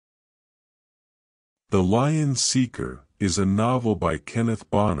The Lion Seeker is a novel by Kenneth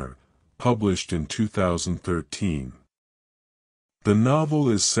Bonert, published in 2013. The novel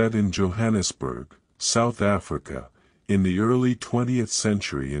is set in Johannesburg, South Africa, in the early 20th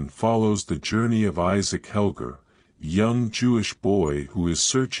century and follows the journey of Isaac Helger, a young Jewish boy who is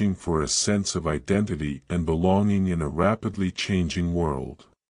searching for a sense of identity and belonging in a rapidly changing world.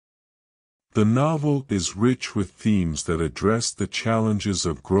 The novel is rich with themes that address the challenges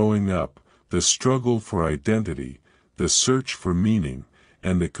of growing up, the struggle for identity, the search for meaning,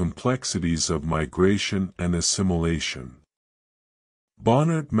 and the complexities of migration and assimilation.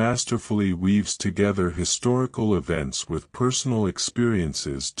 Bonert masterfully weaves together historical events with personal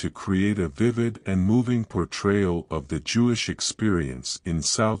experiences to create a vivid and moving portrayal of the Jewish experience in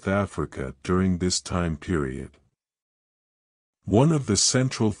South Africa during this time period. One of the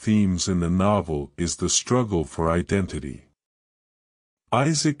central themes in the novel is the struggle for identity.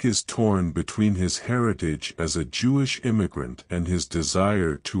 Isaac is torn between his heritage as a Jewish immigrant and his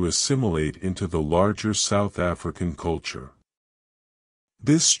desire to assimilate into the larger South African culture.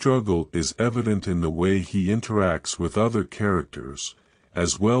 This struggle is evident in the way he interacts with other characters,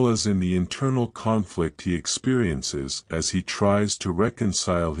 as well as in the internal conflict he experiences as he tries to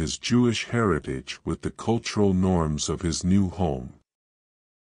reconcile his Jewish heritage with the cultural norms of his new home.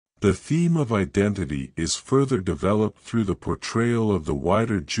 The theme of identity is further developed through the portrayal of the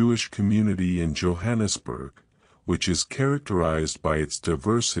wider Jewish community in Johannesburg, which is characterized by its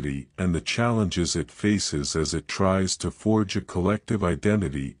diversity and the challenges it faces as it tries to forge a collective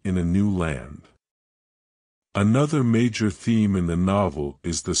identity in a new land. Another major theme in the novel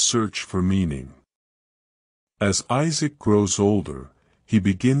is the search for meaning. As Isaac grows older, he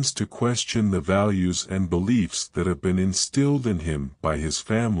begins to question the values and beliefs that have been instilled in him by his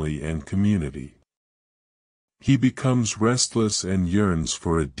family and community. He becomes restless and yearns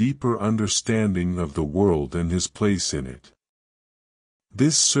for a deeper understanding of the world and his place in it.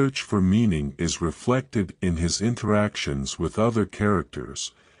 This search for meaning is reflected in his interactions with other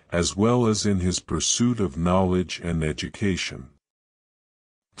characters, as well as in his pursuit of knowledge and education.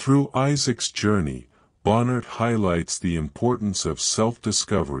 Through Isaac's journey, Bonert highlights the importance of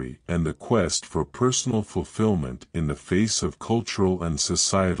self-discovery and the quest for personal fulfillment in the face of cultural and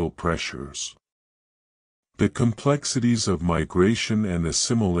societal pressures. The complexities of migration and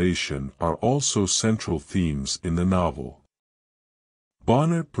assimilation are also central themes in the novel.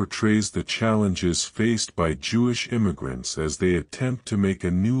 Bonert portrays the challenges faced by Jewish immigrants as they attempt to make a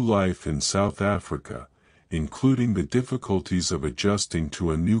new life in South Africa, including the difficulties of adjusting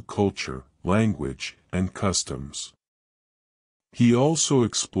to a new culture, language, and customs. He also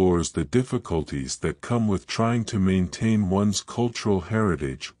explores the difficulties that come with trying to maintain one's cultural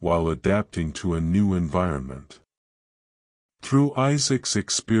heritage while adapting to a new environment. Through Isaac's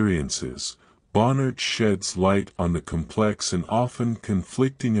experiences, Bonert sheds light on the complex and often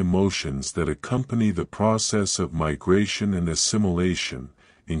conflicting emotions that accompany the process of migration and assimilation,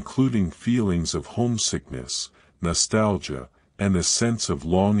 including feelings of homesickness, nostalgia, and a sense of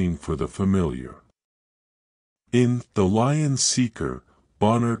longing for the familiar. In The Lion Seeker,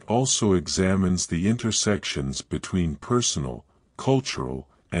 Bonert also examines the intersections between personal, cultural,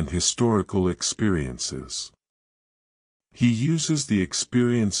 and historical experiences. He uses the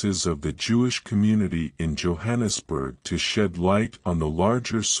experiences of the Jewish community in Johannesburg to shed light on the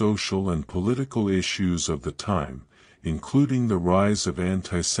larger social and political issues of the time, including the rise of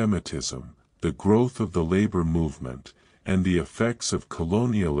anti-Semitism, the growth of the labor movement, and the effects of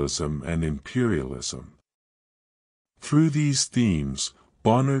colonialism and imperialism. Through these themes,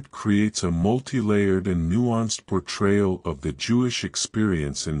 Bonert creates a multi-layered and nuanced portrayal of the Jewish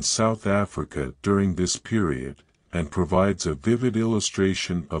experience in South Africa during this period, and provides a vivid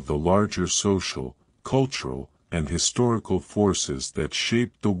illustration of the larger social, cultural, and historical forces that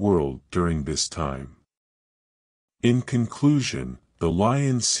shaped the world during this time. In conclusion, The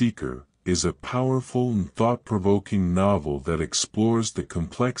Lion Seeker is a powerful and thought-provoking novel that explores the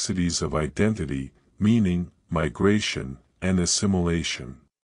complexities of identity, meaning, migration, and assimilation.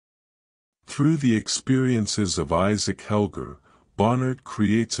 Through the experiences of Isaac Helger, Bonert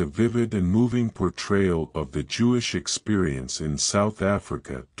creates a vivid and moving portrayal of the Jewish experience in South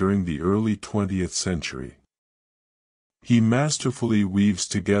Africa during the early 20th century. He masterfully weaves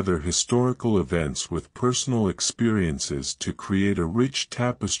together historical events with personal experiences to create a rich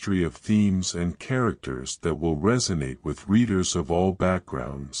tapestry of themes and characters that will resonate with readers of all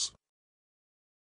backgrounds.